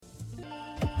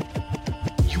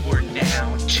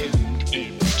tuned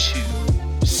into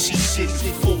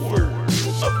season 4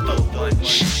 of the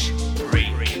Lunch Break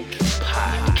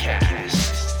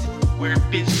Podcast, where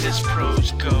business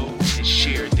pros go to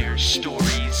share their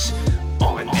stories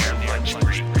on their lunch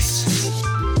breaks.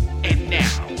 And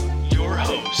now, your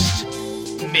host,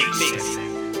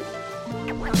 Mason.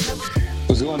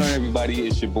 What's going on, everybody?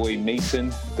 It's your boy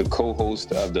Mason, the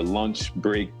co-host of the Lunch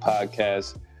Break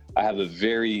Podcast. I have a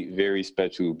very, very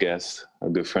special guest, a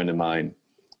good friend of mine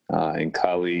and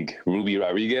colleague, Ruby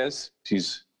Rodriguez.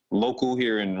 She's local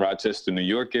here in Rochester, New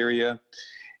York area,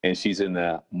 and she's in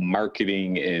the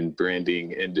marketing and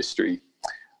branding industry.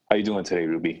 How you doing today,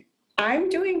 Ruby? I'm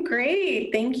doing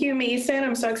great. Thank you, Mason.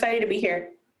 I'm so excited to be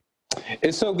here.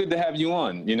 It's so good to have you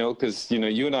on, because,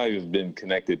 you and I have been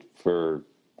connected for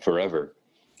forever.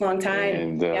 Long time.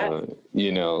 And,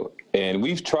 and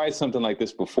we've tried something like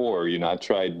this before. I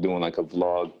tried doing like a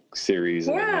vlog series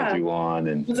and I had you on.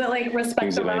 And was it like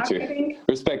Respect the Rock, I think?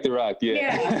 Respect the Rock,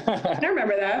 yeah. I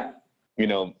remember that.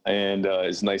 And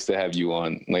it's nice to have you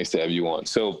on.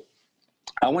 So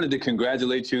I wanted to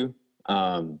congratulate you.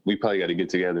 We probably got to get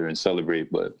together and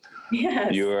celebrate, but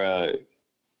yes. You're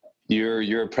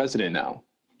a president now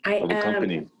of a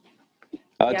company.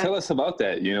 Tell us about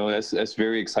that. That's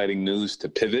very exciting news to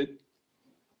pivot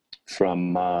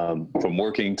from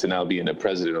working to now being a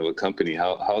president of a company.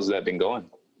 How's that been going?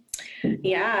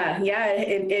 Yeah.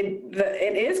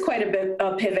 It is quite a bit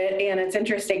of pivot, and it's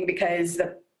interesting because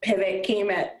the pivot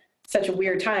came at such a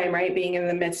weird time, right? Being in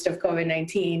the midst of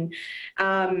COVID-19.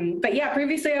 But yeah,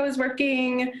 previously I was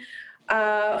working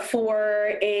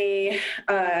for a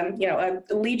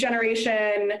lead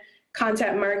generation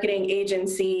content marketing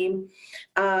agency.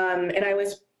 And I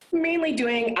was mainly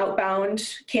doing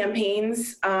outbound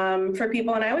campaigns for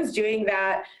people. And I was doing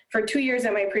that for 2 years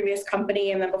at my previous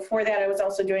company. And then before that, I was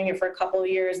also doing it for a couple of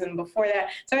years. And before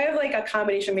that, so I have like a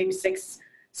combination, maybe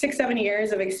 7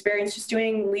 years of experience just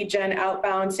doing lead gen,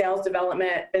 outbound sales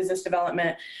development, business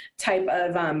development type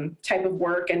of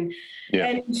work. And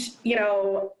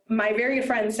my very good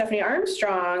friend Stephanie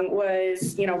Armstrong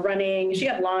was, she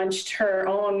had launched her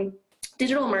own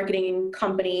digital marketing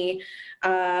company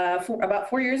for about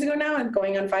 4 years ago now, and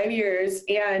going on 5 years.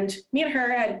 And me and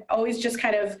her had always just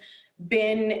kind of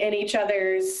been in each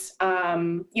other's,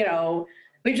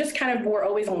 we just kind of were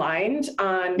always aligned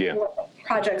on what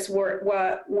projects were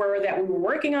that we were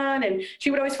working on. And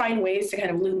she would always find ways to kind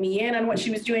of loop me in on what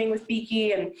she was doing with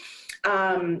Beaky. And,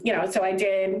 so I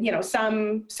did,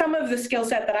 some of the skill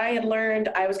set that I had learned,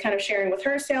 I was kind of sharing with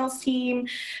her sales team,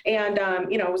 and,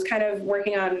 was kind of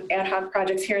working on ad hoc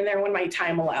projects here and there when my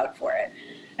time allowed for it.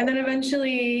 And then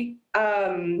eventually,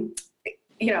 the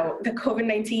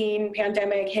COVID-19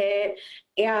 pandemic hit,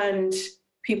 and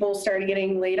people started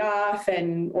getting laid off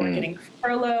or getting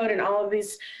furloughed, and all of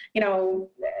these,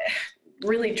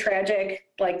 really tragic,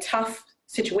 tough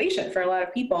situation for a lot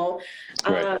of people.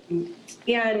 Right.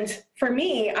 And for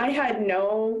me,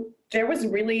 there was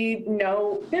maybe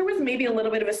a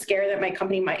little bit of a scare that my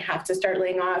company might have to start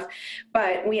laying off,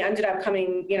 but we ended up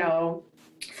coming,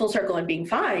 full circle and being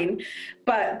fine.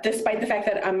 But despite the fact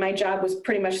that my job was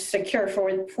pretty much secure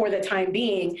for the time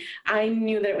being, I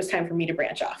knew that it was time for me to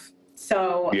branch off.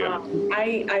 So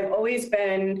I've always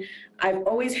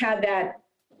had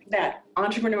that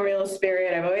entrepreneurial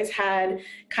spirit. I've always had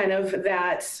kind of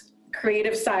that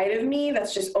creative side of me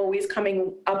that's just always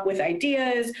coming up with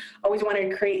ideas, always wanted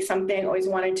to create something, always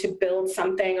wanted to build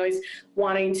something, always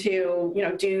wanting to,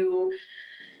 do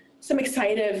some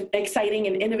exciting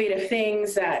and innovative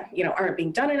things that, aren't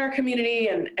being done in our community.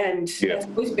 And it's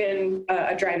always been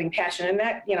a driving passion. And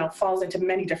that, falls into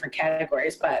many different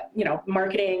categories, but,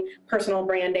 marketing, personal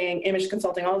branding, image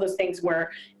consulting, all those things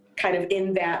were kind of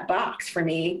in that box for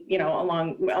me,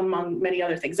 among many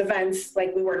other things. Events,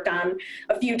 like we worked on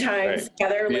a few times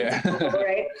together,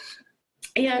 right?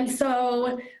 And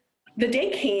so the day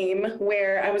came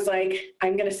where I was like,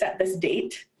 I'm going to set this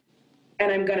date,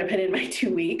 and I'm going to put in my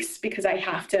 2 weeks because I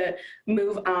have to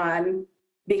move on,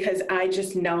 because I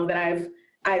just know that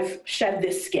I've shed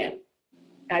this skin.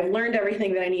 I've learned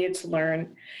everything that I needed to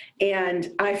learn,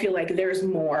 and I feel like there's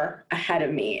more ahead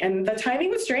of me. And the timing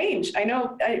was strange. I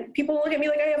know people look at me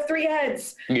like I have 3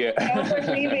 heads. Yeah. I was like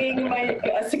leaving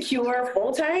a secure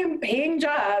full-time paying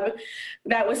job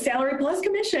that was salary plus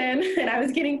commission, and I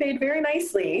was getting paid very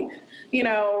nicely,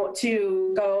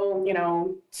 to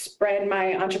go, spread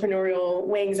my entrepreneurial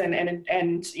wings and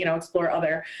explore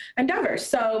other endeavors.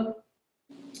 So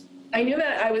I knew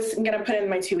that I was going to put in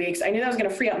my 2 weeks. I knew that I was going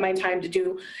to free up my time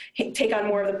to take on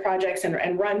more of the projects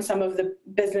and run some of the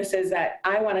businesses that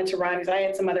I wanted to run, because I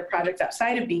had some other projects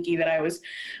outside of Beaky that I was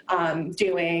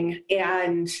doing.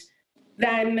 And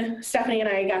then Stephanie and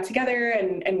I got together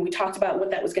and we talked about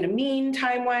what that was going to mean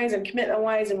time-wise and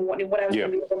commitment-wise and what I was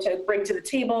going to be able to bring to the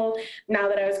table now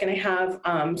that I was going to have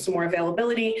some more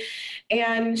availability.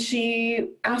 And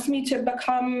she asked me to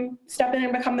step in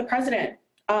and become the president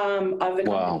of the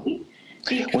company.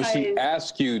 Because when she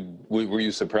asked you, were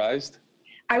you surprised?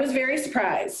 I was very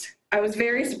surprised.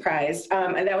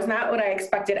 And that was not what I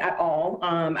expected at all.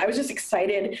 I was just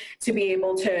excited to be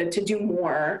able to do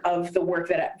more of the work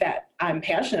that I'm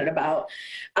passionate about.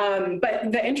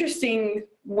 But the interesting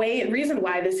reason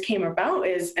why this came about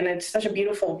is, and it's such a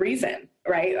beautiful reason,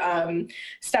 right?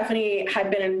 Stephanie had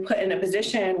been put in a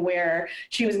position where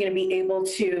she was going to be able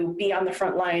to be on the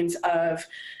front lines of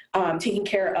taking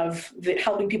care of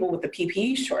helping people with the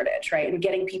PPE shortage, right? And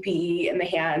getting PPE in the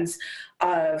hands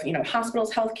of,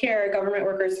 hospitals, healthcare, government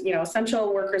workers,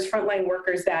 essential workers, frontline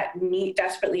workers that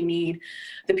desperately need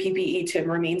the PPE to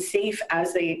remain safe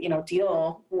as they,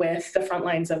 deal with the front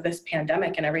lines of this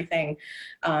pandemic and everything,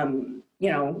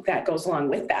 that goes along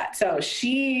with that. So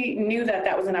she knew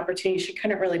that was an opportunity she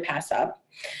couldn't really pass up.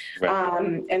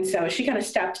 Right. And so she kind of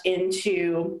stepped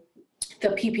into the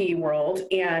PPE world,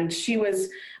 and she was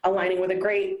aligning with a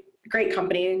great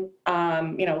company,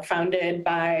 founded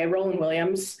by Roland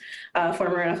Williams,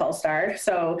 former NFL star.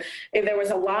 So there was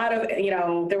a lot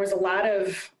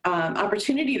of,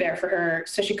 opportunity there for her.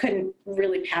 So she couldn't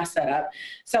really pass that up.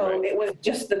 So Right. It was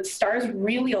just the stars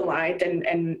really aligned,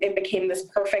 and it became this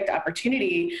perfect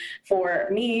opportunity for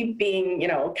me being,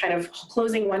 kind of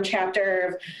closing one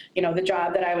chapter of, the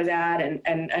job that I was at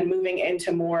and moving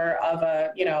into more of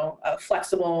a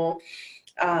flexible,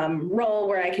 role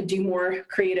where I could do more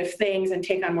creative things and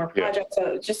take on more projects.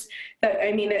 So just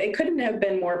it couldn't have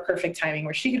been more perfect timing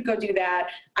where she could go do that.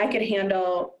 I could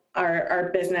handle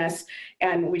our business,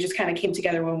 and we just kind of came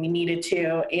together when we needed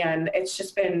to. And it's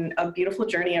just been a beautiful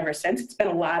journey ever since. It's been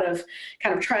a lot of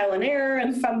kind of trial and error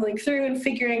and fumbling through and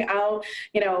figuring out,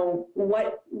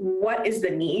 what is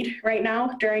the need right now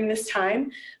during this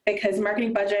time, because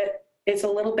marketing budget is a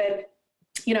little bit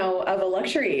of a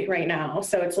luxury right now.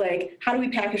 So it's like, how do we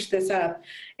package this up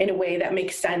in a way that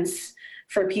makes sense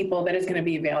for people that is going to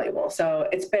be valuable? So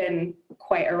it's been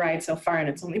quite a ride so far, and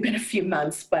it's only been a few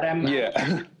months, but I'm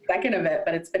second of it,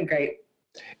 but it's been great.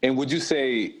 And would you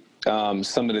say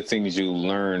some of the things you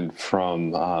learned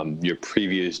from your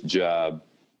previous job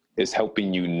is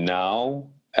helping you now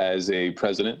as a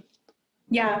president?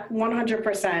 Yeah,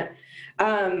 100%.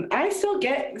 I still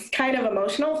get kind of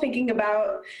emotional thinking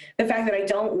about the fact that I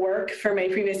don't work for my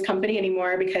previous company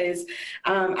anymore, because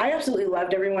I absolutely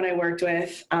loved everyone I worked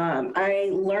with. I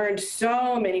learned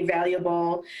so many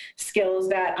valuable skills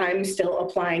that I'm still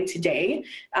applying today.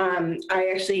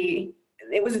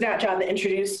 It was that job that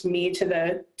introduced me to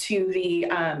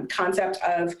the concept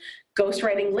of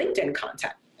ghostwriting LinkedIn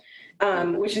content.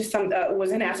 Which is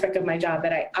was an aspect of my job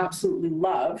that I absolutely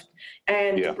loved.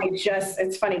 And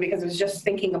it's funny because I was just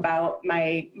thinking about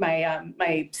my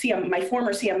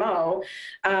former CMO,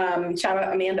 shout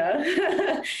out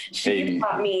Amanda. She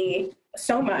taught me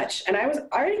so much, and I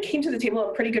already came to the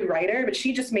table a pretty good writer, but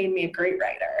she just made me a great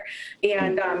writer.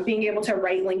 And being able to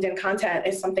write LinkedIn content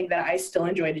is something that I still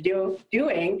enjoy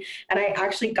doing, and I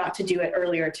actually got to do it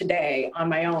earlier today on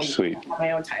my own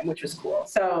time, which was cool.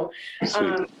 So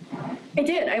I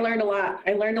did. I learned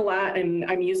a lot, and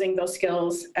I'm using those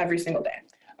skills every single day.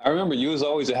 I remember you was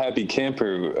always a happy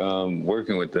camper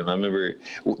working with them. I remember,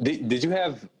 did you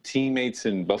have teammates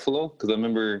in Buffalo? Because I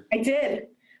remember I did.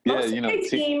 Most of my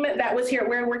team that was here,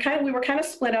 we were kind of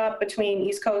split up between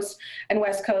East Coast and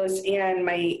West Coast, and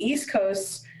my East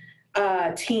Coast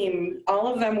team,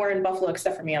 all of them were in Buffalo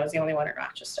except for me. I was the only one in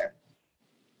Rochester.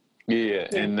 Yeah.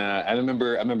 And I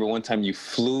remember one time you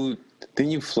flew.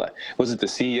 Didn't you fly? Was it the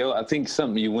CEO? I think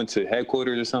you went to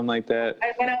headquarters or something like that.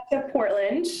 I went out to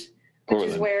Portland, which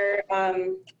is where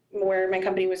my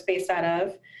company was based out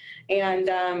of. And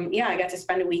I got to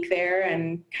spend a week there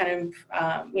and kind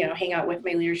of, hang out with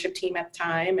my leadership team at the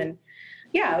time. And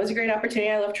it was a great opportunity.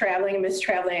 I love traveling. I miss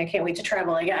traveling. I can't wait to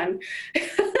travel again.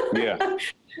 Yeah.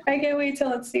 I can't wait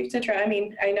till it's safe to try. I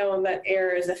mean, I know that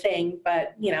error is a thing,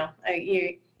 but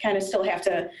you kind of still have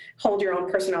to hold your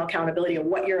own personal accountability of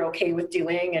what you're okay with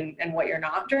doing and what you're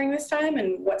not during this time,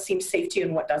 and what seems safe to you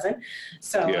and what doesn't.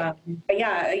 So,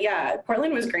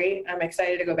 Portland was great. I'm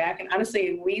excited to go back. And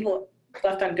honestly, we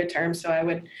left on good terms, so I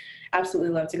would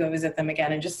absolutely love to go visit them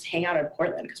again and just hang out in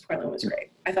Portland, because Portland was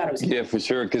great. I thought it was great. Yeah, for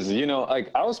sure. Because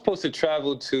I was supposed to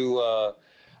travel to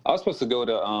go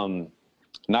to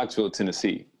Knoxville,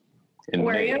 Tennessee in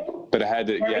May, you? but I had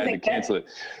to cancel it.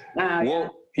 I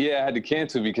had to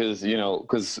cancel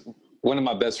because one of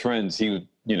my best friends, he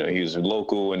you know, he was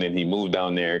local, and then he moved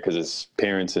down there because his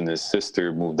parents and his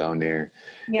sister moved down there.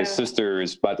 Yeah. His sister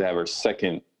is about to have her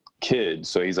second kid.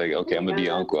 So he's like, okay, I'm going to be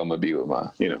uncle. I'm going to be with my,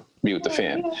 you know, be with the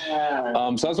fam. Yeah. So I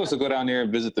was supposed to go down there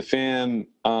and visit the fam.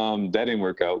 That didn't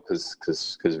work out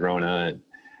because Rona. And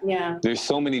Yeah. there's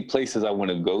so many places I want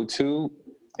to go to.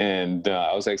 And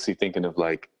I was actually thinking of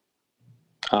like,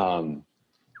 going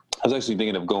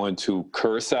to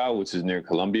Curacao, which is near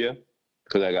Colombia,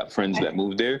 because I got friends that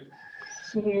moved there.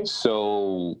 Mhm.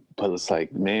 So, but it's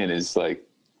like, man, it's like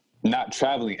not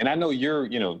traveling. And I know you're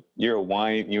into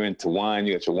wine,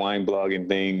 you got your wine blog and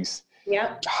things.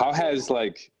 Yep. How has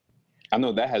like, I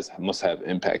know that must have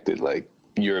impacted like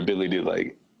your ability to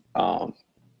like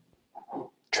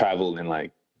travel and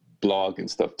like blog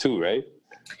and stuff too, right?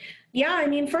 Yeah, I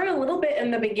mean, for a little bit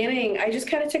in the beginning, I just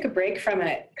kind of took a break from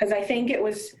it because I think it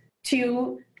was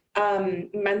too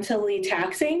mentally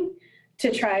taxing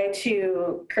to try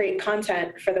to create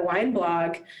content for the wine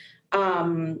blog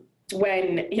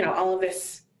when, you know, all of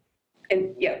this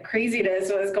and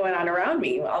craziness was going on around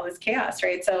me, all this chaos,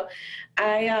 right? So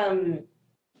I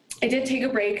did take a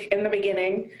break in the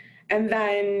beginning, and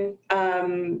then,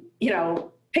 you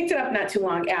know, picked it up not too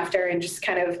long after and just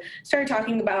kind of started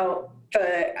talking about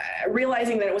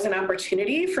realizing that it was an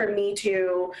opportunity for me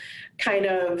to kind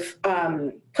of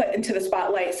put into the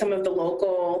spotlight some of the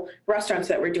local restaurants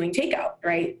that were doing takeout,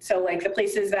 right? So like the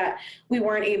places that we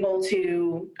weren't able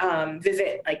to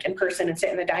visit like in person and sit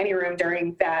in the dining room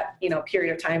during that, you know,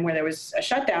 period of time where there was a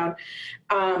shutdown.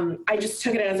 I just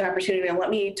took it as an opportunity to let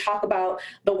me talk about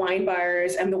the wine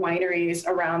bars and the wineries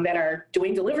around that are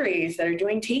doing deliveries, that are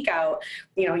doing takeout.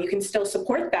 You know, you can still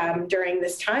support them during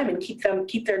this time and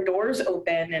keep their doors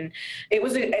open. And it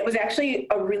was actually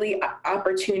a really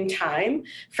opportune time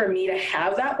for me to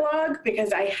have that blog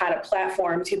because I had a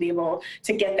platform to be able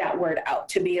to get that word out,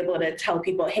 to be able to tell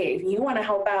people, hey, if you want to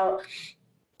help out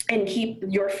and keep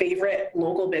your favorite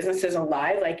local businesses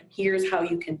alive, like here's how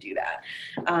you can do that.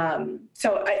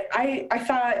 So I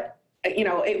thought, you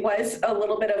know, it was a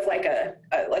little bit of like a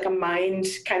mind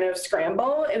kind of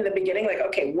scramble in the beginning, like,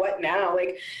 okay, what now?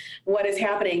 Like, what is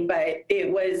happening? But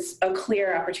it was a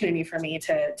clear opportunity for me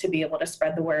to be able to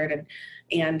spread the word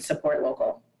and support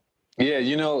local. Yeah,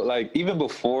 you know, like even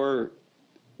before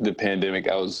the pandemic,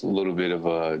 I was a little bit of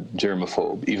a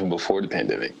germaphobe, even before the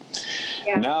pandemic.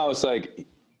 Yeah. Now it's like,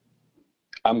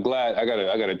 I'm glad I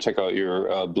gotta check out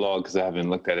your blog because I haven't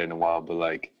looked at it in a while. But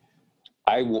like,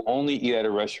 I will only eat at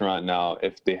a restaurant now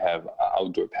if they have an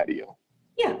outdoor patio.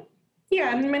 Yeah,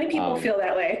 and many people feel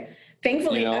that way.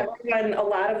 Thankfully, you know, a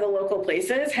lot of the local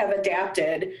places have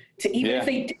adapted to even if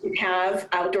they didn't have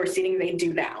outdoor seating, they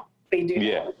do now. They do.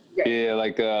 Yeah, now. Yeah,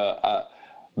 like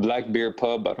Black Bear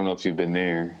Pub. I don't know if you've been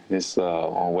there. It's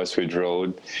on Westridge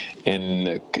Road.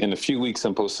 In a few weeks,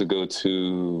 I'm supposed to go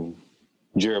to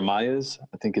Jeremiah's.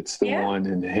 I think it's the one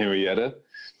in Henrietta.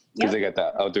 Because they got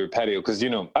that outdoor patio. Because, you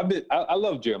know, I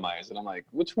love Jeremiah's. And I'm like,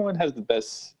 which one has the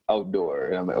best outdoor?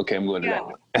 And I'm like, okay, I'm going to that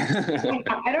one.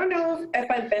 I don't know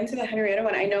if I've been to the Henrietta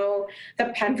one. I know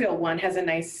the Penfield one has a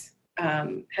nice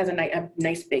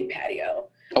big patio.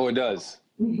 Oh, it does?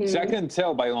 Mm-hmm. See, I couldn't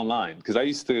tell by online. Because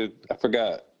I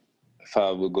forgot if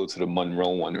I would go to the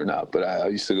Monroe one or not. But I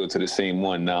used to go to the same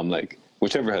one. Now I'm like,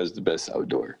 whichever has the best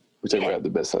outdoor. Whichever have the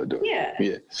best outdoor. Yeah.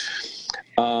 You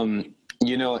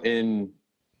know,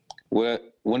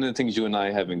 one of the things you and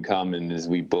I have in common is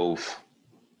we both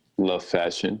love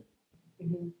fashion.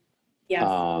 Mm-hmm. Yes.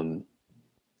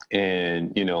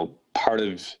 And, you know, part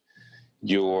of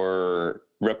your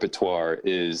repertoire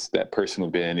is that personal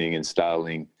branding and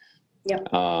styling. Yep.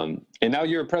 And now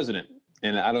you're a president.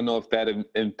 And I don't know if that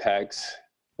impacts,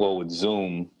 with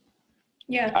Zoom.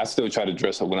 Yeah. I still try to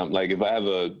dress up when I'm like, if I have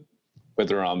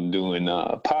whether I'm doing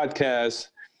a podcast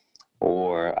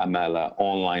or I'm at an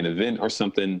online event or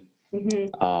something,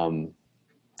 mm-hmm.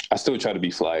 I still try to be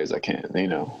fly as I can, you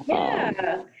know.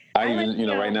 Yeah.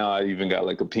 Right now I even got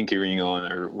like a pinky ring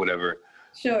on or whatever.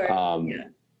 Sure.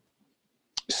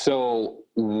 So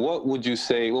what would you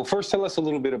say? Well, first tell us a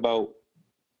little bit about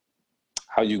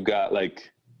how you got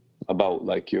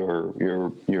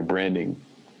your branding.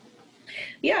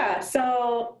 Yeah.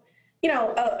 So, you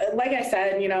know, like I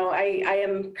said, you know, I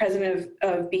am president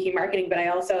of Beaky Marketing, but I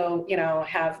also, you know,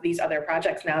 have these other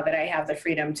projects now that I have the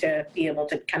freedom to be able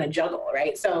to kind of juggle,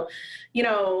 right? So, you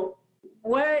know,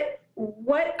 what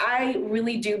I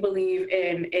really do believe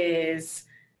in is,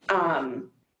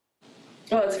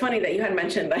 it's funny that you had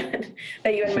mentioned like,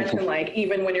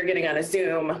 even when you're getting on a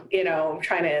Zoom, you know,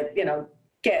 trying to, you know,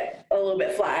 get a little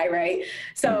bit fly, right?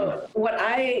 So what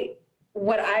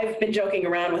I've been joking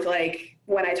around with, like,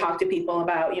 when I talk to people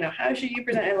about, you know, how should you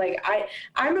present? And like,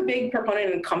 I'm a big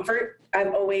proponent of comfort.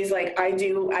 I'm always like, I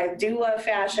do love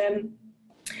fashion.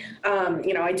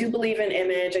 You know, I do believe in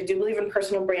image. I do believe in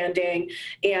personal branding.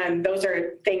 And those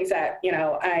are things that, you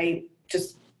know,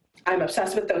 I'm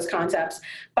obsessed with those concepts.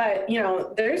 But, you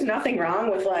know, there's nothing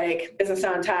wrong with like business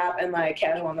on top and like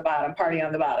casual on the bottom, party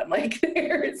on the bottom. Like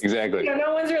there's, exactly. You know,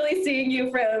 no one's really seeing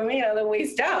you from, you know, the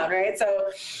waist down, right?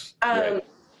 So, Right.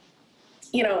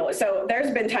 you know, so there's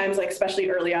been times like, especially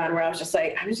early on, where I was just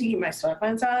like, I'm just gonna keep my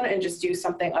sweatpants on and just do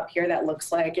something up here that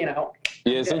looks like, you know.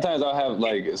 Yeah, good. sometimes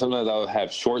I'll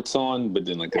have shorts on, but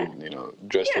then like a, you know,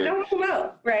 dress shirt. No one will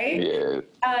know, right?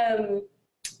 Yeah.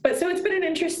 But so it's been an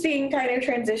interesting kind of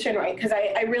transition, right? Because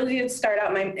I really did start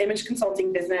out my image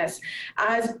consulting business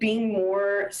as being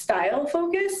more style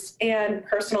focused and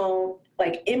personal,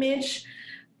 like image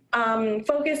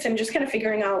focused, and just kind of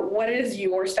figuring out what is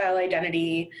your style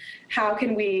identity. How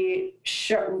can we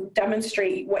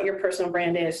demonstrate what your personal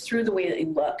brand is through the way that you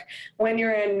look when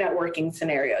you're in networking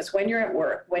scenarios, when you're at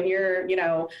work, when you're, you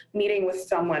know, meeting with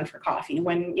someone for coffee,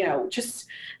 when, you know, just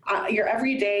your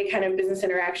everyday kind of business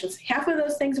interactions. Half of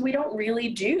those things we don't really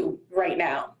do right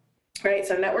now. Right.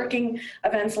 So networking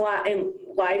events live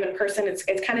in person, it's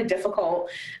kind of difficult,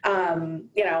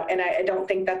 you know, and I don't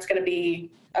think that's going to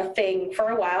be a thing for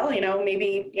a while, you know,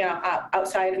 maybe, you know,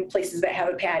 outside in places that have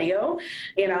a patio,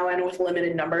 you know, and with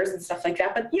limited numbers and stuff like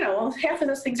that. But, you know, half of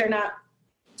those things are not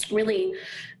really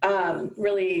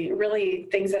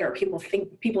things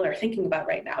that people are thinking about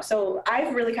right now. So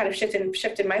I've really kind of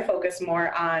shifted my focus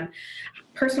more on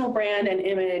personal brand and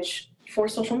image for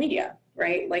social media.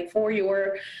 Right? Like for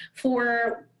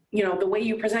you know, the way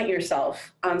you present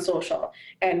yourself on social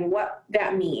and what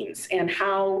that means and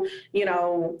how, you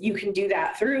know, you can do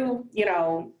that through, you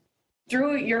know,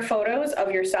 through your photos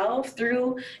of yourself,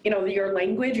 through, you know, your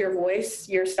language, your voice,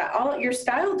 your style. Your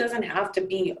style doesn't have to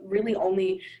be really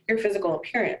only your physical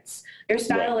appearance. Your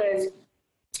style is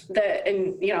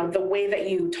you know, the way that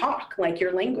you talk, like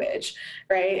your language,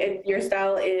 right? Your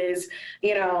style is,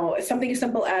 you know, something as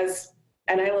simple as,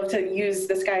 and I love to use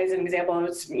this guy as an example.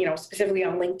 It's, you know, specifically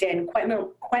on LinkedIn,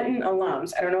 Quentin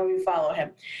Alums. I don't know if you follow him.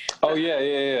 Oh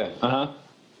yeah. Uh-huh.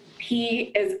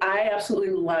 I absolutely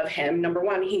love him. Number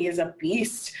one, he is a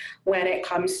beast when it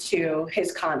comes to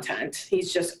his content.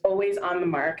 He's just always on the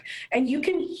mark. And you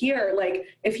can hear, like,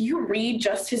 if you read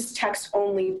just his text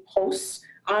only posts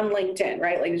on LinkedIn,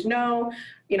 right? Like there's no,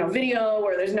 you know, video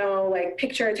or there's no like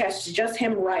picture attached to just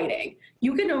him writing.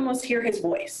 You can almost hear his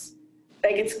voice.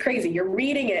 Like, it's crazy. You're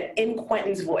reading it in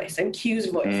Quentin's voice and Q's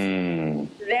voice.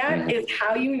 That is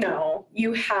how you know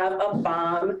you have a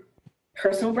bomb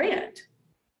personal brand,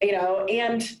 you know,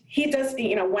 and he does,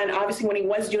 you know, when he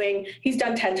was doing, he's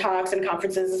done TED Talks and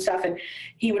conferences and stuff, and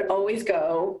he would always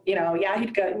go, you know,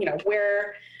 he'd go, you know,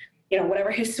 wear, you know,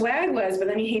 whatever his swag was, but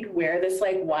then he'd wear this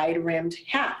like wide rimmed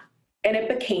hat, and it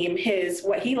became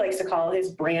what he likes to call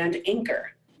his brand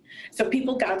anchor. So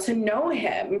people got to know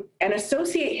him and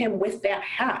associate him with that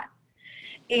hat.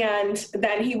 And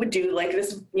then he would do like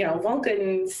this, you know,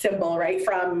 Vulcan symbol, right,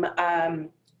 from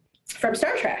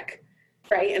Star Trek,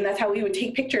 right? And that's how he would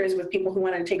take pictures with people who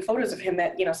wanted to take photos of him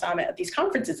that, you know, saw him at these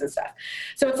conferences and stuff.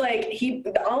 So it's like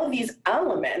all of these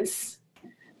elements,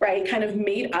 right, kind of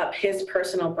made up his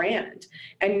personal brand.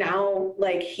 And now,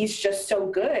 like, he's just so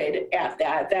good at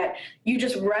that you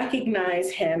just recognize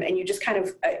him and you just kind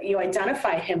of, you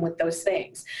identify him with those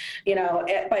things, you know,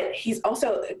 but he's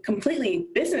also completely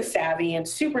business savvy and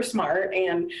super smart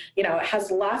and, you know,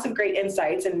 has lots of great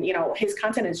insights, and, you know, his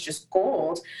content is just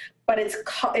gold, but it's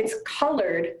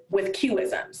colored with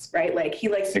Qisms, right? Like he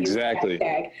likes to use the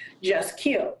hashtag just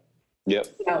Q. Yep.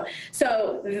 You know,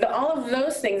 so all of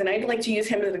those things, and I'd like to use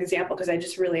him as an example because I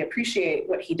just really appreciate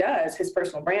what he does, his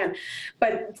personal brand.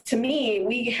 But to me,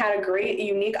 we had a great,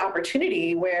 unique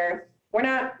opportunity where we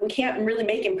can't really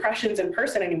make impressions in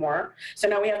person anymore. So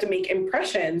now we have to make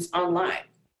impressions online.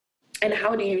 And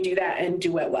how do you do that and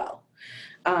do it well?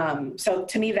 So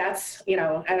to me, that's, you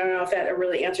know, I don't know if that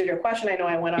really answered your question. I know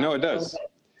I went on. No, it does.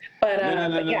 But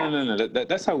no.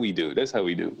 That's how we do. That's how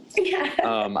we do.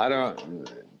 Yeah.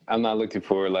 I'm not looking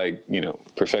for like, you know,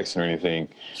 perfection or anything.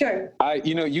 Sure.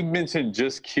 You know, you mentioned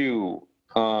Just Q.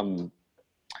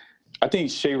 I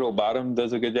think Shay Bottom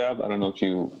does a good job. I don't know if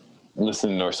you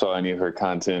listened or saw any of her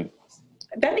content.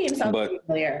 That name sounds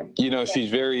familiar. You know, she's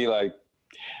very like,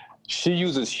 she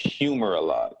uses humor a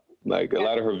lot. Like a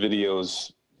lot of her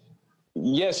videos,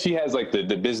 yes, she has like the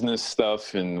business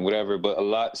stuff and whatever,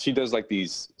 but she does like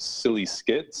these silly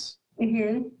skits,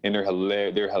 and they're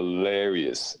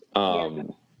hilarious.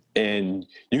 And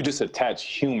you just attach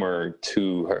humor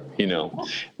to her, you know,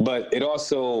 but it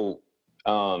also,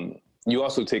 you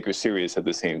also take her serious at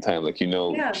the same time. Like, she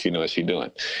knows what she's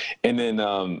doing. And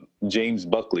then James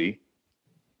Buckley,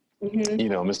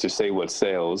 Mr. Say What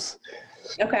Sells.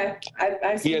 Okay.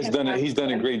 I've seen he's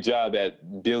done a great job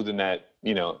at building that,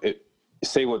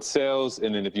 say what sells.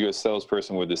 And then if you're a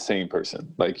salesperson, we're the same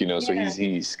person. Like, so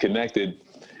he's connected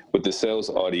with the sales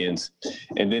audience.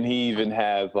 And then he even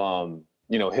have,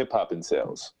 hip hop in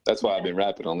sales. That's why I've been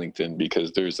rapping on LinkedIn,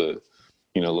 because there's a,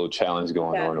 little challenge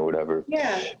going on or whatever.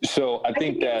 Yeah. So I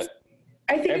think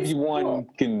everyone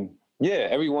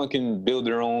can build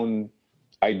their own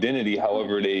identity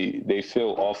however they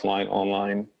feel offline,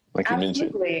 online, like you mentioned.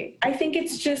 Absolutely. I think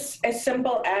it's just as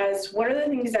simple as, what are the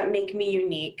things that make me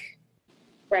unique,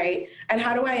 right? And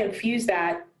how do I infuse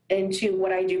that into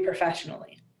what I do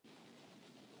professionally?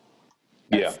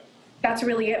 That's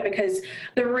really it, because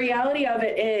the reality of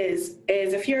it is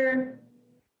if you're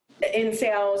in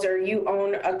sales or you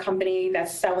own a company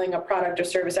that's selling a product or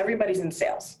service, everybody's in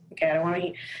sales. Okay, I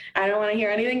don't want to hear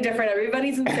anything different.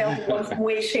 Everybody's in sales in one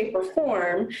way, shape, or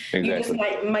form. Exactly. You just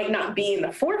might not be in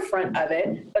the forefront of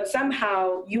it, but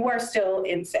somehow you are still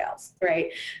in sales,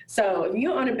 right? So if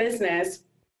you own a business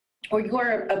or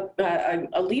you're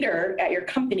a leader at your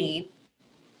company,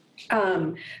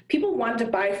 people want to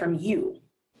buy from you.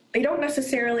 They don't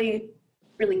necessarily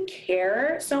really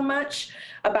care so much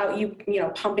about you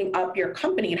pumping up your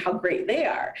company and how great they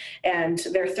are and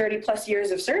their 30 plus years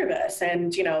of service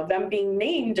and, them being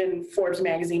named in Forbes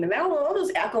magazine, and all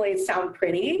those accolades sound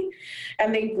pretty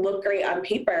and they look great on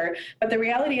paper. But the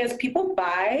reality is people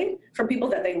buy from people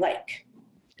that they like.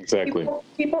 Exactly.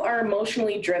 People are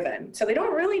emotionally driven. So they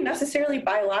don't really necessarily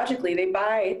buy logically, they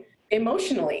buy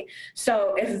emotionally.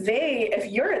 So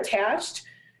if you're attached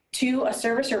to a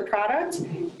service or product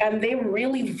and they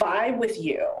really vibe with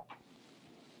you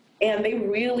and they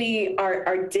really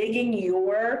are digging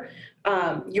your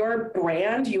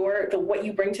brand, what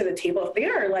you bring to the table, if they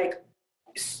are like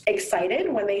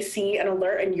excited when they see an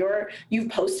alert and you've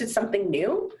posted something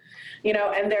new,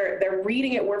 and they're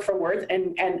reading it word for word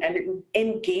and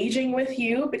engaging with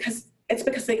you because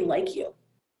they like you.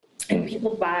 And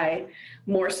people buy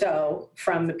more so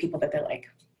from the people that they like.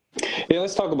 Yeah,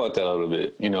 let's talk about that a little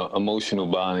bit. Emotional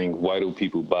buying. Why do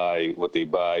people buy what they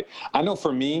buy? I know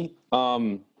for me,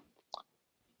 I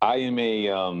am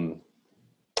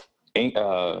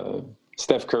a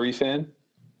Steph Curry fan.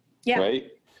 Yeah. Right.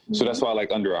 Mm-hmm. So that's why I like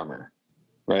Under Armour.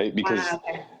 Right. Because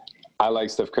I like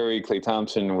Steph Curry, Klay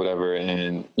Thompson, whatever,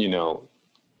 and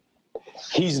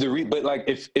he's but like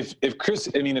if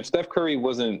Steph Curry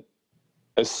wasn't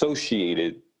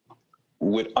associated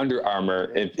with Under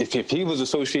Armour, if he was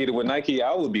associated with Nike,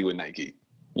 I would be with Nike,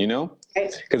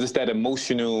 because it's that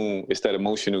emotional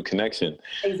connection.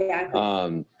 Exactly.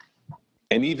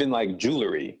 And even like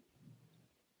jewelry,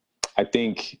 I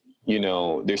think,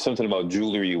 there's something about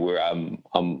jewelry where I'm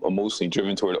emotionally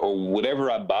driven toward, or whatever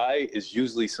I buy is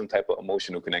usually some type of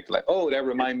emotional connection. Like, oh, that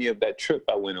reminds me of that trip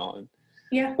I went on.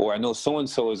 Yeah. Or I know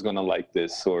so-and-so is going to like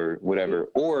this or whatever.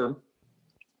 Or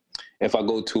if I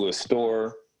go to a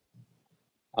store,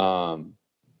 and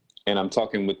I'm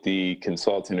talking with the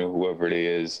consultant or whoever it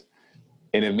is,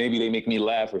 and if maybe they make me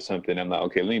laugh or something, I'm like,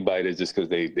 okay, let me buy this just because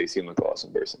they seem like an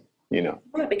awesome person, Yeah,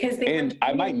 because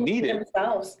I might need it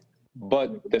themselves.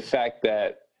 But the fact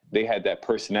that they had that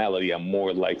personality, I'm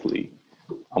more likely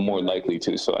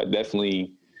to. So I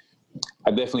definitely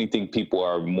think people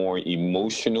are more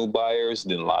emotional buyers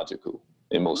than logical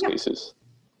in most cases.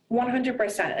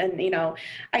 100%. And,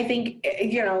 I think,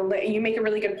 you make a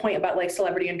really good point about like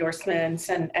celebrity endorsements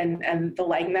and the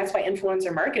like, and that's why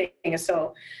influencer marketing is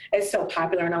so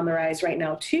popular and on the rise right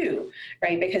now too,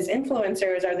 right? Because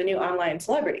influencers are the new online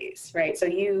celebrities, right? So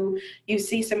you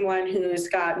see someone who's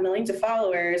got millions of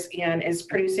followers and is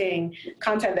producing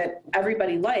content that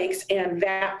everybody likes, and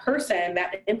that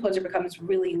influencer becomes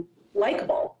really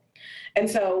likable. And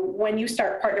so when you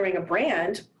start partnering a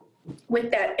brand with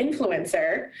that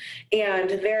influencer and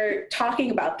they're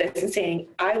talking about this and saying,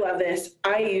 I love this,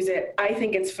 I use it, I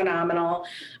think it's phenomenal,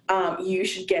 you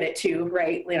should get it too,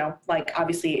 right? Like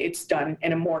obviously it's done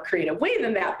in a more creative way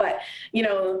than that, but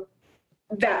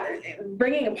that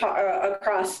bringing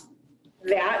across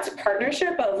that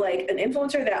partnership of like an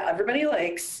influencer that everybody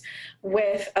likes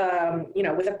with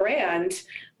with a brand,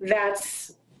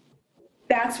 that's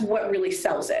what really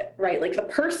sells it, right? Like the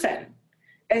person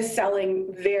is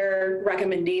selling their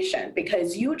recommendation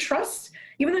because you trust,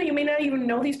 even though you may not even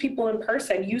know these people in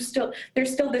person,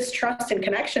 there's still this trust and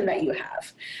connection that you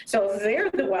have. So if they're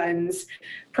the ones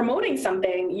promoting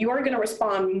something, you are going to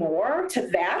respond more to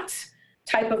that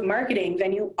type of marketing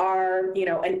than you are,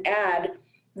 an ad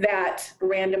that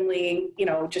randomly,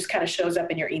 just kind of shows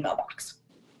up in your email box,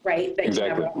 right? That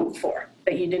Exactly. you never looked for,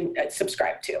 that you didn't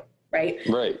subscribe to, right?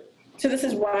 Right. So this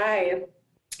is why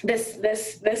this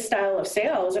style of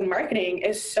sales and marketing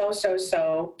is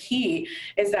so key,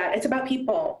 is that it's about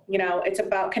people, it's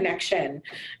about connection,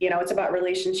 it's about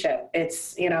relationship.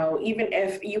 It's, even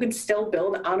if you can still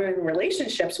build honoring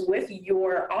relationships with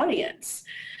your audience,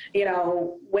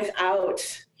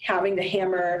 without having to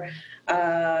hammer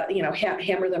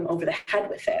them over the head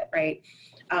with it. Right.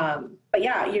 But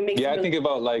yeah, you make. Yeah. I think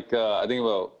about like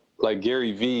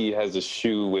Gary Vee has a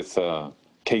shoe with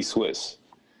K-Swiss.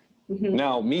 Mm-hmm.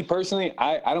 Now, me personally,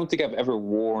 I don't think I've ever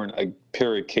worn a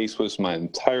pair of K-Swiss my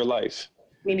entire life.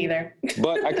 Me neither.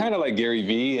 But I kind of like Gary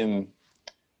Vee, and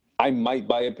I might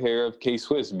buy a pair of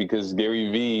K-Swiss because Gary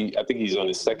Vee, I think he's on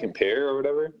his second pair or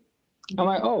whatever. I'm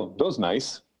like, oh, those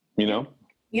nice,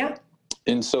 Yeah.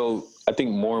 And so I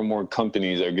think more and more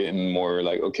companies are getting more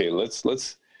like, okay, let's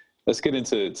get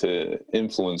into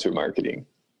influencer marketing.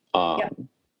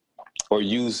 Or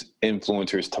use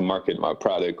influencers to market my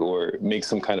product or make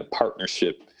some kind of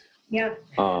partnership. Yeah.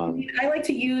 I like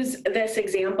to use this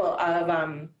example of,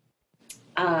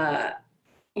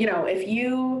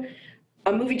 if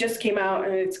a movie just came out,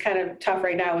 and it's kind of tough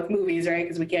right now with movies, right?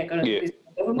 Because we can't go to the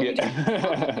movies.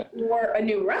 Or a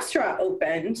new restaurant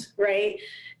opened, right?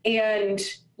 And,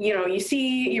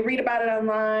 you read about it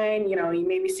online, you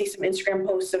maybe see some Instagram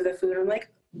posts of the food. I'm like,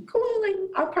 cool, like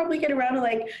I'll probably get around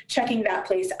to checking that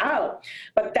place out.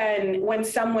 But then when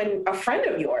a friend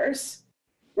of yours,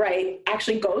 right,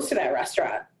 actually goes to that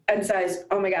restaurant and says,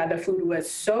 oh my God, the food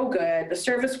was so good. The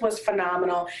service was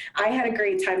phenomenal. I had a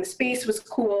great time. The space was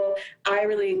cool. I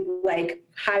really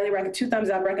highly recommend, 2 thumbs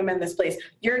up, recommend this place.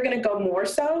 You're going to go more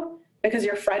so because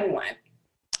your friend went.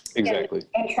 Exactly.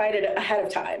 And tried it ahead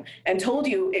of time and told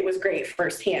you it was great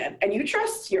firsthand. And you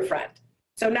trust your friend.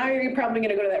 So now you're probably going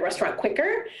to go to that restaurant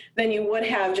quicker than you would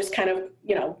have just kind of,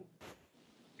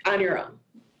 on your own.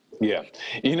 Yeah.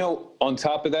 On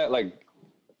top of that,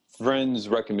 friends'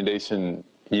 recommendation,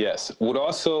 yes. What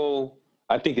also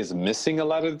I think is missing a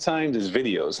lot of the times is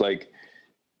videos.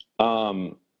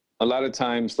 A lot of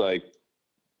times,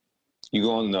 you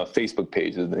go on the Facebook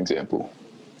page as an example.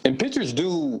 And pictures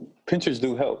do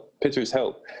help. Pictures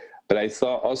help. But I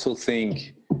also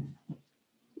think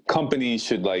companies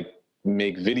should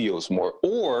make videos more,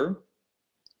 or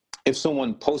if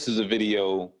someone posts a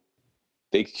video,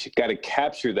 they got to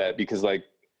capture that because I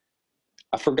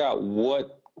forgot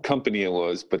what company it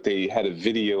was, but they had a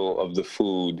video of the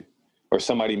food, or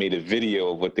somebody made a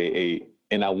video of what they ate.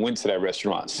 And I went to that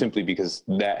restaurant simply because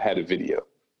that had a video,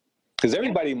 because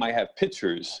everybody might have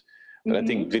pictures, but I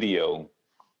think video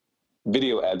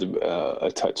adds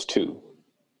a touch too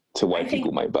to why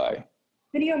people might buy.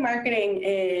 Video marketing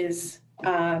is,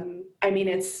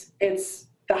 it's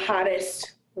the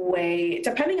hottest way,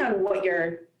 depending on what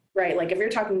you're, right? If you're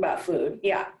talking about food,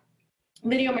 yeah.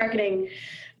 Video marketing,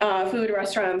 food,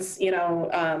 restaurants,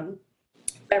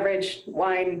 beverage,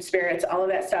 wine, spirits, all of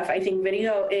that stuff. I think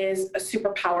video is super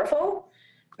powerful.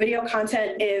 Video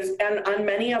content is, and on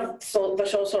many of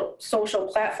the social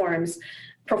platforms,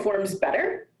 performs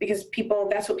better because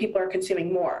that's what people are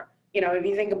consuming more. If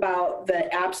you think about the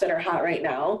apps that are hot right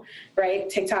now, right?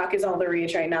 TikTok is all the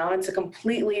rage right now. It's a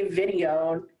completely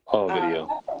video.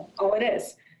 All it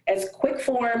is. It's quick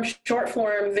form, short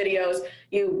form videos.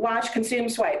 You watch, consume,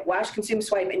 swipe,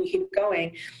 and you keep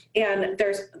going. And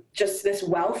there's just this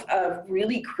wealth of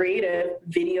really creative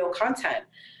video content.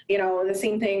 The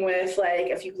same thing with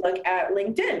if you look at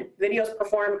LinkedIn, videos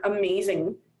perform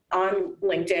amazing on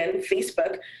LinkedIn.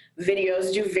 Facebook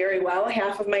videos do very well.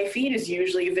 Half of my feed is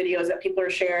usually videos that people are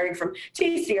sharing from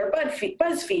Tasty or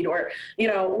BuzzFeed or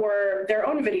their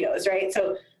own videos, right?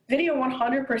 So video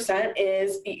 100%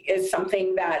 is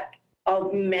something that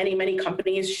many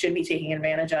companies should be taking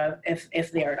advantage of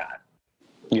if they are not.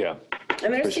 Yeah,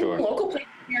 and there's some local places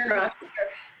here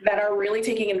that are really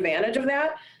taking advantage of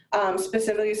that.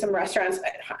 Specifically, some restaurants.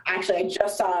 Actually, I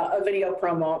just saw a video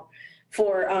promo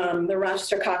for the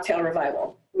Rochester Cocktail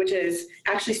Revival, which is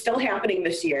actually still happening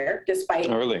this year, despite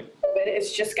COVID.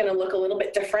 It's just going to look a little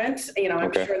bit different.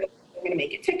 I'm sure they're going to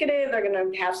make it ticketed. They're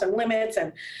going to have some limits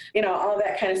and, all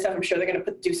that kind of stuff. I'm sure they're going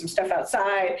to do some stuff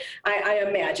outside. I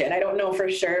imagine. I don't know for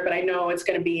sure, but I know it's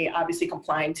going to be obviously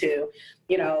complying to,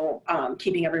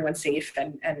 keeping everyone safe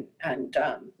and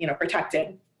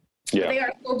protected. Yeah. They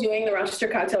are still doing the Rochester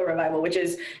Cocktail Revival, which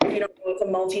is, if you don't know, it's a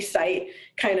multi-site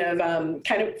kind of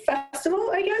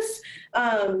festival, I guess.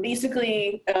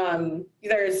 Basically,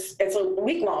 it's a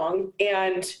week long,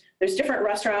 and there's different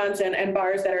restaurants and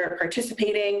bars that are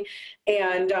participating,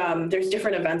 and there's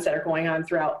different events that are going on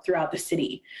throughout the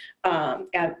city for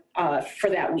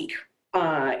that week.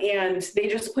 And they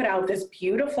just put out this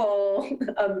beautiful,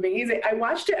 amazing, I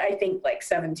watched it, I think, like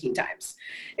 17 times.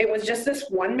 It was just this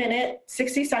 1 minute,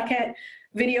 60-second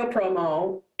video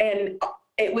promo, and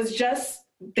it was just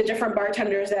the different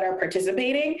bartenders that are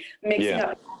participating, mixing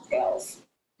up cocktails.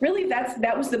 Really,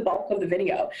 that was the bulk of the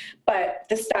video. But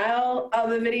the style of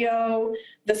the video,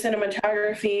 the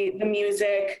cinematography, the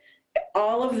music,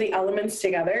 all of the elements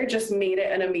together just made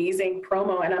it an amazing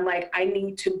promo. And I'm like, I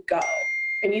need to go.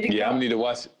 I need to go. I'm gonna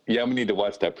need to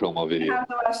watch that promo video. You have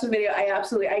to watch the video.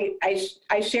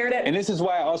 I shared it. And this is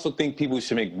why I also think people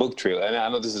should make book trailers. And I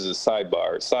know this is a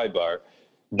sidebar,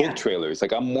 book trailers.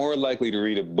 Like, I'm more likely to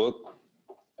read a book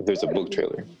if there's a book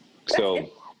trailer. So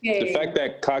the fact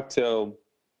that Cocktail,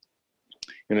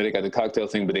 they got the cocktail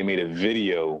thing, but they made a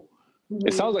video. Mm-hmm.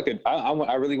 It sounds like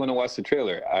I really want to watch the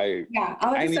trailer. I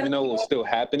didn't even know it was still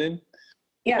happening.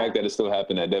 Yeah. The fact that it's still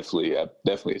happening, I definitely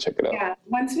check it out. Yeah.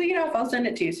 Once we get off, I'll send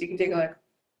it to you so you can take a look.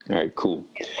 All right, cool.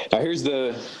 Now here's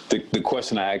the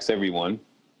question I ask everyone.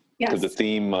 Yes. Because the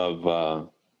theme of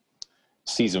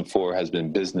season 4 has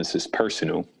been business is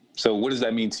personal. So what does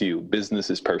that mean to you? Business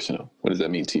is personal. What does that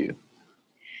mean to you?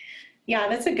 Yeah,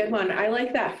 that's a good one. I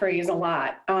like that phrase a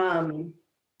lot.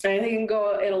 I think it can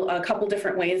go in a couple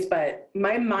different ways, but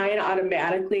my mind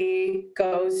automatically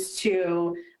goes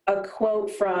to a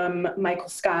quote from Michael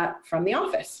Scott from The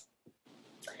Office.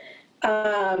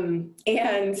 And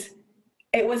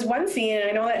it was one scene, and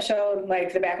I know that show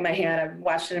like the back of my hand. I've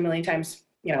watched it a million times,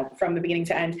 from the beginning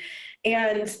to end.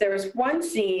 And there was one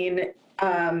scene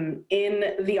in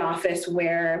The Office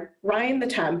where Ryan the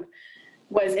temp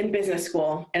was in business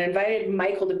school and invited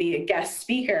Michael to be a guest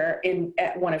speaker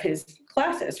at one of his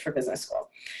classes for business school.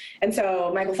 And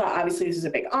so Michael thought obviously this was a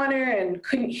big honor and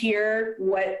couldn't hear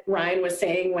what Ryan was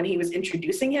saying when he was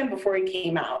introducing him before he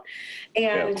came out.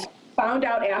 And found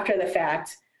out after the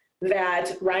fact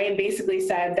that Ryan basically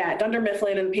said that Dunder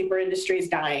Mifflin and the paper industry is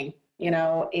dying,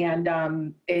 and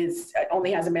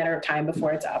only has a matter of time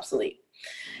before it's obsolete.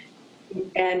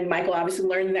 And Michael obviously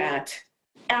learned that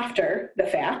after the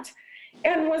fact,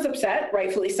 and was upset,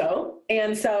 rightfully so.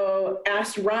 And so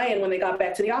asked Ryan when they got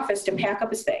back to the office to pack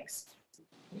up his things.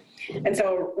 And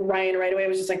so Ryan right away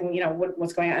was just like,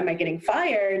 what's going on? Am I getting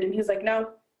fired? And he's like,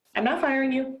 no, I'm not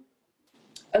firing you.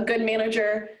 A good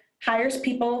manager hires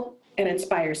people and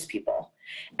inspires people.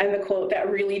 And the quote that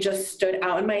really just stood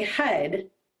out in my head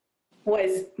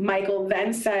was Michael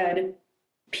then said,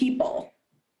 people,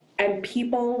 and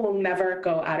people will never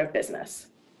go out of business.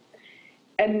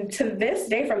 And to this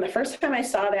day, from the first time I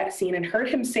saw that scene and heard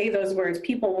him say those words,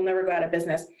 people will never go out of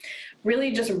business,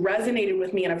 really just resonated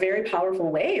with me in a very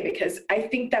powerful way, because I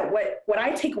think that what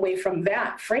I take away from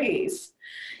that phrase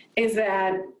is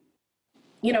that,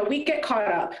 we get caught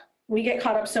up. We get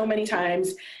caught up so many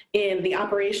times in the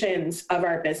operations of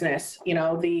our business,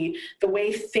 the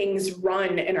way things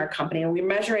run in our company, and we're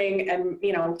measuring and,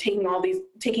 taking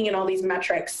in all these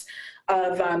metrics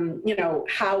of,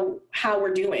 how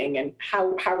we're doing and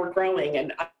how we're growing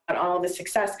and all the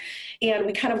success. And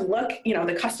we kind of look,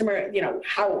 the customer,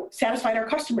 how satisfied our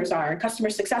customers are and customer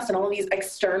success and all of these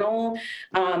external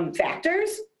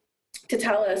factors to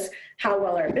tell us how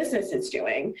well our business is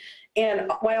doing.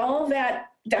 And while all of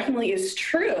that definitely is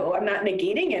true, I'm not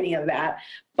negating any of that,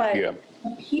 but the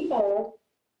people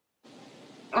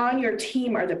on your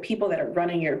team are the people that are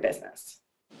running your business.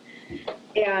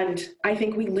 And I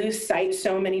think we lose sight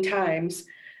so many times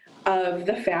of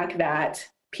the fact that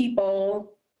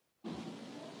people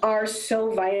are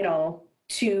so vital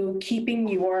to keeping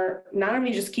not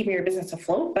only just keeping your business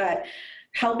afloat, but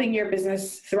helping your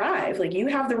business thrive. Like, you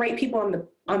have the right people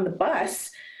on the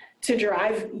bus to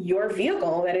drive your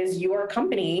vehicle that is your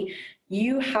company.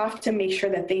 You have to make sure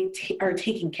that they are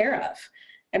taken care of.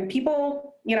 And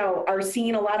people, are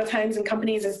seen a lot of times in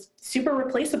companies as super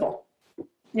replaceable.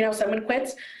 Someone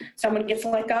quits, someone gets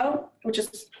let go, we'll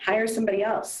just hire somebody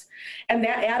else. And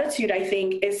that attitude, I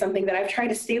think, is something that I've tried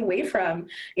to stay away from,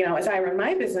 as I run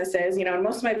my businesses, and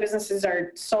most of my businesses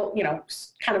are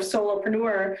kind of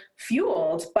solopreneur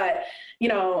fueled. But,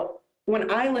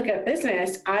 when I look at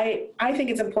business, I think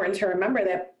it's important to remember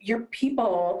that your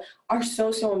people are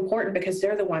so, so important, because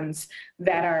they're the ones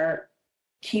that are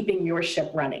keeping your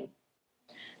ship running.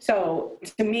 So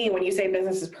to me, when you say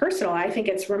business is personal, I think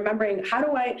it's remembering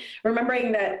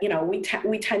that,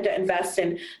 we tend to invest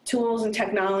in tools and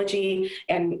technology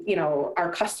and,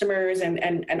 our customers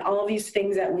and all of these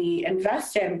things that we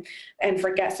invest in, and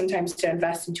forget sometimes to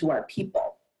invest into our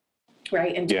people,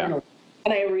 right? Internally.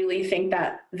 And I really think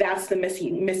that that's the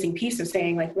missing piece of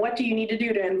saying, like, what do you need to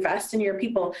do to invest in your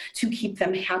people to keep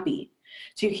them happy,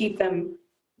 to keep them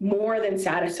more than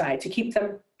satisfied, to keep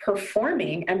them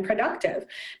performing and productive?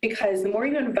 Because the more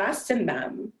you invest in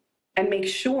them and make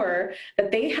sure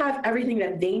that they have everything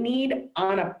that they need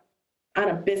on a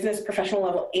business professional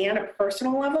level and a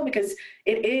personal level, because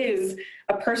it is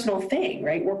a personal thing,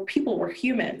 right? We're people, we're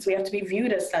humans. We have to be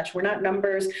viewed as such. We're not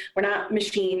numbers. We're not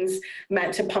machines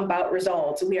meant to pump out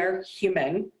results. We are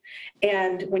human.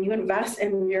 And when you invest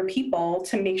in your people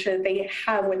to make sure that they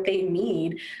have what they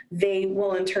need, they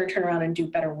will in turn turn around and do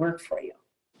better work for you.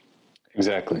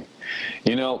 Exactly.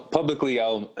 You know, publicly,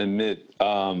 I'll admit,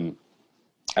 I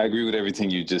agree with everything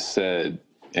you just said.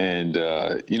 And,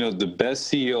 you know, the best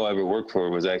CEO I ever worked for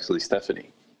was actually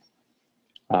Stephanie.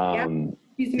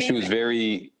 She was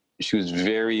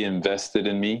very invested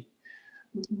in me.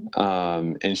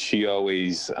 And she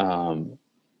always,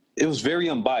 it was very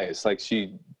unbiased. Like,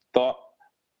 she thought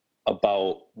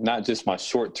about not just my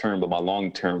short-term, but my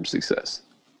long-term success,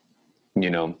 you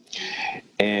know?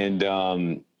 And,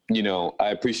 you know,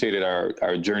 I appreciated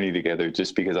our journey together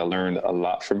just because I learned a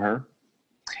lot from her.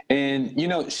 And, you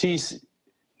know, she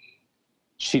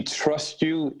trusts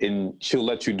you and she'll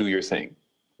let you do your thing.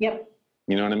 Yep.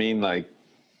 You know what I mean? Like,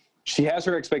 she has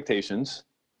her expectations,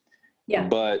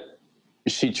 but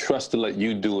she trusts to let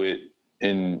you do it.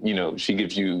 And, you know, she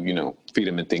gives you, you know,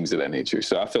 freedom and things of that nature.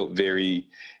 So I felt very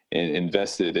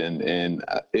invested and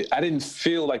I didn't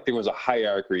feel like there was a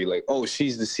hierarchy, like, oh,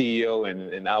 she's the CEO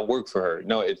and I work for her.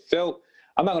 No, it felt,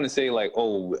 I'm not going to say like,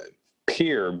 oh,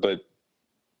 peer, but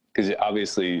because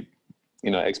obviously,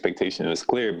 you know, expectation was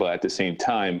clear, but at the same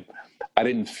time, I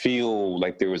didn't feel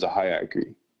like there was a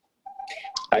hierarchy.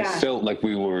 I felt like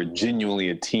we were genuinely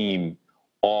a team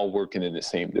all working in the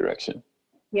same direction.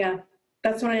 Yeah.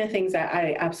 That's one of the things that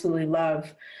I absolutely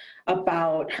love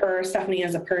about her, Stephanie,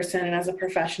 as a person and as a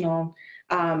professional.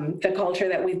 The culture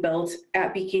that we've built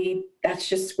at Beakey, that's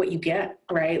just what you get,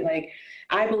 right? Like,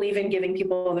 I believe in giving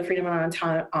people the freedom and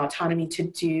autonomy to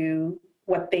do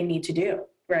what they need to do,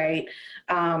 right?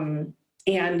 And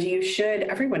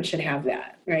everyone should have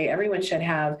that, right? Everyone should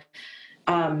have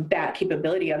that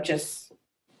capability of just,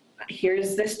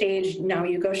 here's the stage, now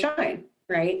you go shine,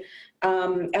 right?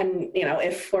 And, you know,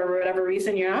 if for whatever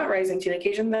reason you're not rising to the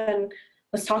occasion, then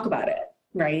let's talk about it,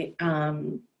 right?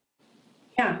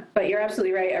 Yeah, but you're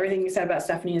absolutely right. Everything you said about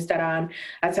Stephanie is dead on.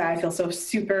 That's why I feel so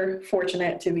super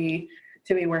fortunate to be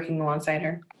working alongside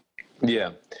her.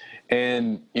 Yeah.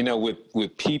 And, you know,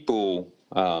 with people,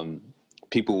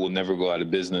 people will never go out of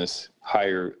business.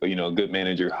 A good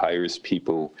manager hires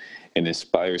people and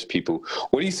inspires people.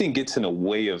 What do you think gets in the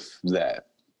way of that?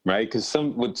 Right? Because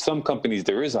with some companies,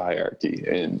 there is a hierarchy,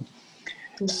 and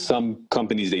some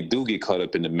companies, they do get caught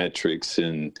up in the metrics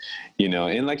and, you know,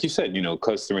 and like you said, you know,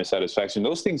 customer satisfaction,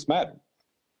 those things matter.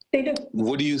 They do.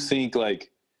 What do you think,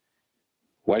 like,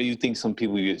 why do you think some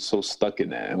people get so stuck in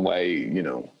that? And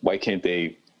why can't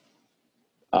they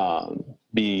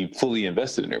be fully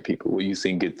invested in their people? What do you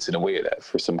think gets in the way of that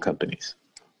for some companies?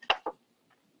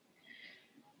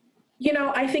 You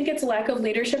know, I think it's lack of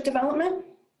leadership development.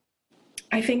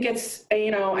 I think it's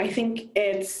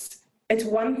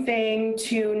one thing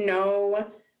to know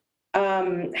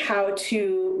how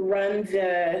to run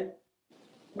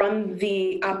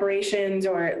the operations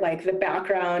or like the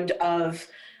background of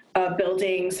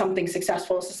building something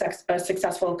successful, a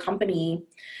successful company.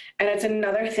 And it's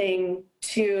another thing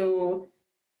to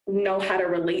know how to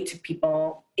relate to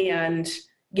people and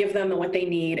give them what they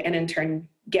need and in turn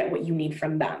get what you need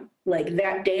from them. Like,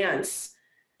 that dance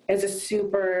is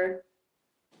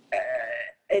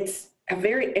it's a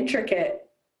very intricate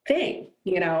thing,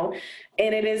 you know,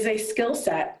 and it is a skill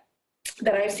set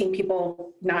that I've seen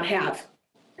people not have,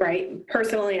 right?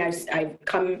 Personally, I've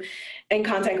come in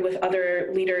contact with other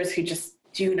leaders who just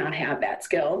do not have that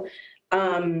skill.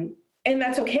 And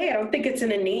that's okay. I don't think it's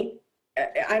an innate,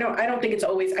 I don't think it's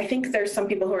always, I think there's some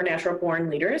people who are natural born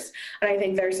leaders. And I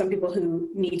think there's some people who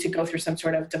need to go through some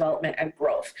sort of development and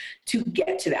growth to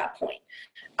get to that point.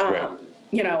 Right.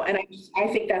 You know, and I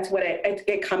think that's what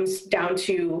it comes down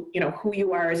to, you know, who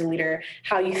you are as a leader,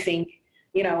 how you think,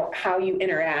 you know, how you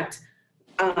interact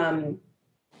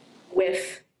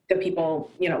with the people,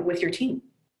 you know, with your team.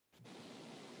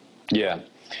 Yeah.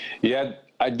 Yeah.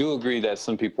 I do agree that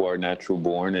some people are natural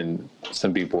born and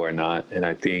some people are not. And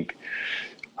I think,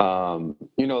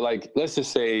 you know, like, let's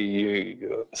just say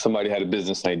somebody had a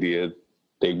business idea,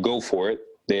 they go for it.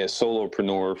 They're a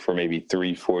solopreneur for maybe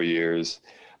 3-4 years,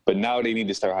 but now they need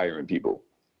to start hiring people.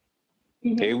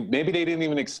 Mm-hmm. Maybe they didn't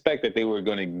even expect that they were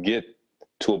going to get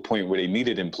to a point where they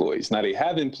needed employees. Now they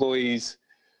have employees,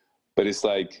 but it's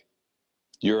like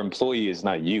your employee is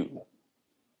not you,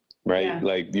 right? Yeah.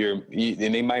 Like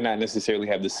and they might not necessarily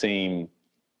have the same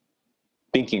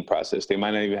thinking process. They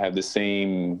might not even have the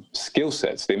same skill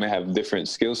sets. They might have different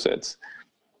skill sets.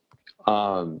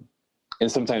 And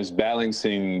sometimes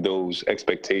balancing those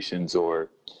expectations and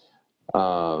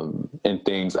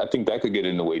things, I think that could get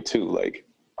in the way too. Like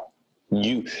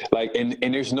and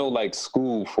there's no like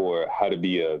school for how to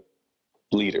be a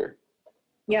leader.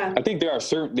 Yeah. I think there are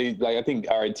I think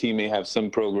RIT may have some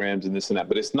programs and this and that,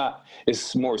 but it's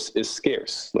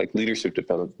scarce. Like leadership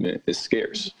development is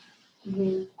scarce,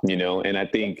 you know? And I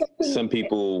think some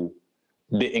people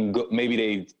maybe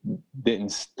they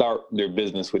didn't start their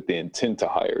business with the intent to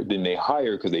hire. Then they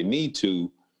hire because they need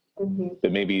to,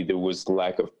 but maybe there was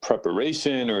lack of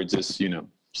preparation or just, you know,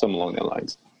 something along that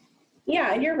lines.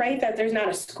 Yeah, and you're right that there's not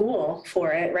a school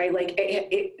for it, right? Like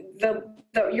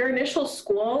your initial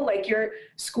school, like your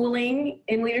schooling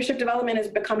in leadership development is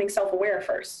becoming self-aware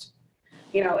first.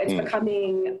 You know, it's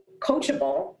becoming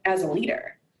coachable as a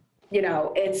leader. You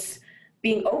know, it's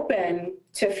being open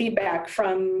to feedback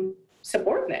from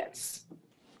subordinates,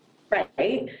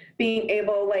 right? Being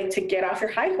able like to get off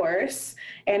your high horse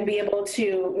and be able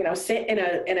to, you know, sit in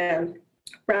a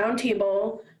round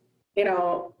table, you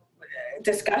know,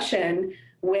 discussion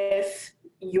with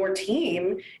your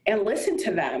team and listen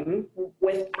to them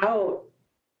without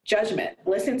judgment,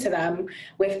 listen to them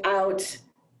without,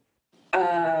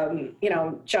 you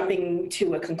know, jumping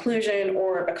to a conclusion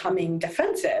or becoming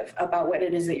defensive about what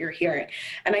it is that you're hearing.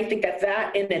 And I think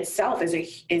that in itself is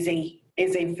a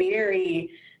very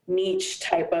niche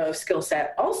type of skill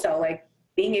set. Also, like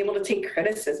being able to take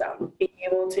criticism, being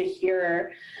able to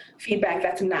hear feedback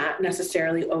that's not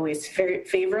necessarily always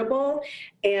favorable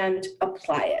and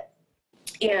apply it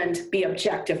and be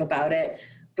objective about it,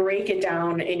 break it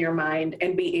down in your mind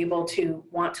and be able to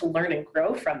want to learn and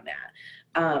grow from that.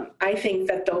 I think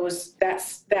that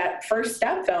that first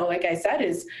step though, like I said,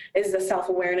 is the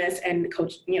self-awareness and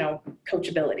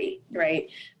coachability, right?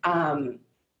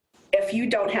 If you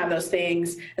don't have those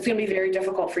things, it's going to be very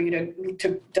difficult for you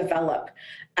to develop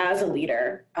as a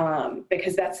leader,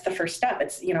 because that's the first step.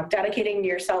 It's, you know, dedicating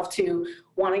yourself to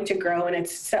wanting to grow, and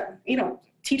it's, you know,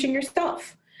 teaching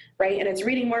yourself, right? And it's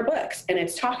reading more books, and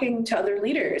it's talking to other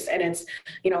leaders, and it's,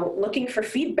 you know, looking for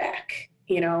feedback,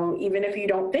 you know, even if you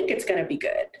don't think it's going to be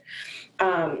good.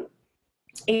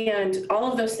 And all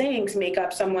of those things make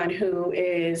up someone who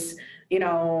is, you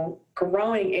know,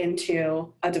 growing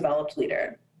into a developed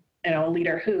leader. You know, a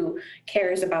leader who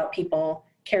cares about people,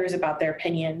 cares about their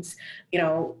opinions, you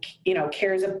know,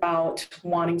 cares about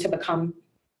wanting to become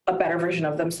a better version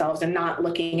of themselves and not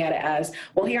looking at it as,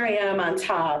 well, here I am on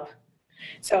top,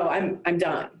 so I'm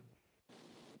done.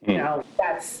 You know,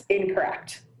 that's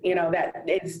incorrect. You know,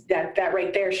 that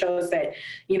right there shows that,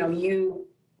 you know,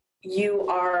 you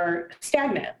are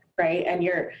stagnant, right? And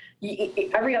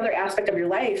every other aspect of your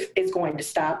life is going to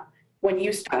stop when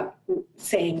you stop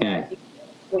saying that.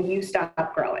 When you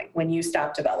stop growing, when you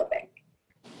stop developing.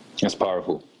 That's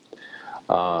powerful.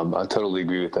 I totally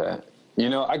agree with that. You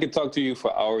know, I could talk to you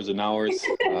for hours and hours.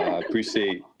 I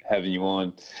appreciate having you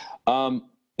on.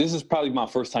 This is probably my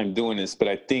first time doing this, but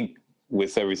I think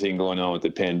with everything going on with the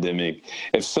pandemic,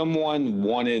 if someone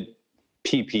wanted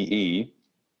PPE,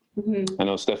 I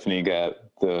know Stephanie got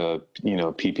the, you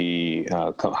know, PPE,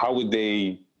 how would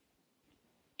they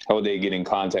get in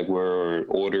contact with her or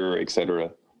order, et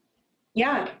cetera?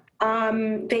 Yeah,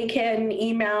 they can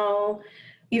email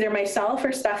either myself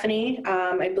or Stephanie.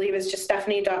 I believe it's just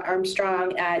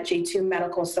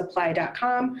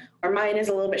stephanie.armstrong@j2medicalsupply.com, or mine is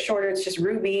a little bit shorter. It's just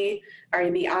Ruby,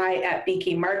 RUBI,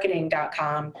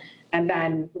 @bkmarketing.com, and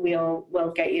then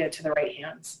we'll get you to the right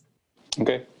hands.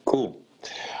 Okay, cool.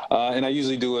 And I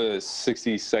usually do a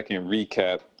 60-second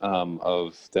recap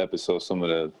of the episode, some of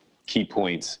the key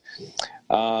points.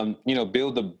 You know,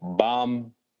 build a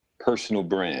bomb personal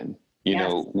brand. You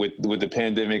know, with the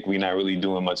pandemic, we're not really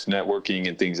doing much networking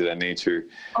and things of that nature.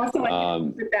 Also, I can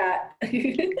help with that.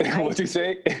 What'd you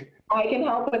say? I can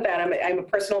help with that. I'm a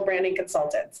personal branding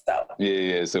consultant. So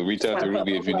yeah. So reach out to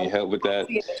Ruby if you need help with that,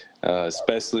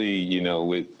 especially, you know,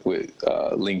 with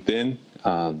LinkedIn.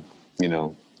 You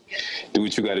know, do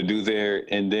what you got to do there,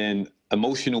 and then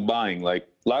emotional buying. Like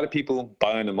a lot of people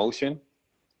buy an emotion,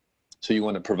 so you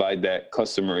want to provide that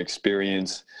customer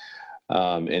experience.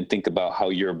 And think about how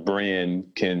your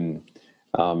brand can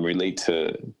relate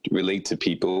to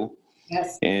people.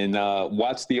 Yes. And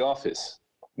watch The Office.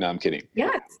 No, I'm kidding.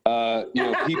 Yes. You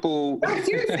know, people. No,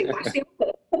 seriously, watch The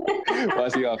Office.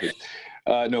 Watch The Office.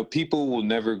 No, people will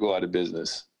never go out of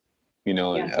business. You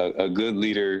know, a good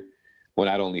leader will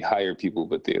not only hire people,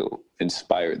 but they'll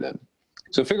inspire them.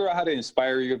 So figure out how to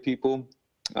inspire your people.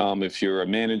 If you're a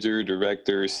manager,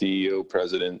 director, CEO,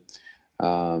 president,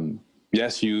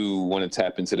 yes, you want to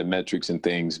tap into the metrics and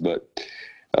things, but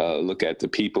look at the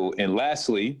people. And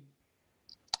lastly,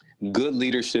 good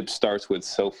leadership starts with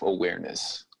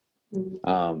self-awareness.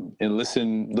 And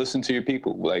listen to your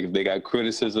people. Like if they got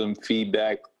criticism,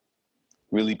 feedback,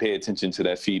 really pay attention to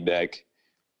that feedback.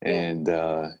 And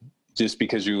just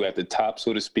because you're at the top,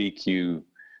 so to speak, you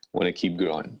want to keep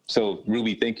growing. So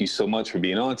Ruby, thank you so much for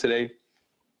being on today.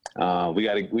 We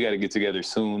gotta get together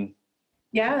soon.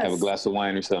 Yes. Have a glass of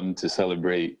wine or something to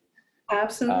celebrate.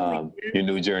 Absolutely. Your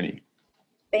new journey.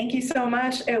 Thank you so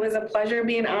much. It was a pleasure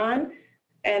being on,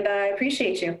 and I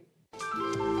appreciate you.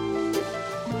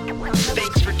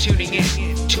 Thanks for tuning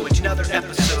in to another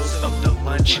episode of the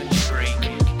Lunch Break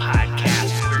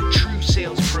Podcast, where true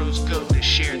sales pros go to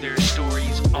share their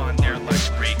stories on their lunch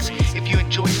breaks. If you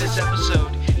enjoyed this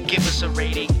episode, give us a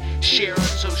rating, share on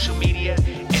social media,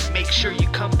 and make sure you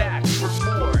come back for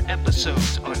more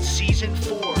episodes on Season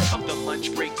 4 of the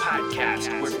Lunch Break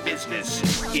Podcast, where business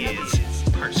is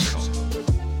personal.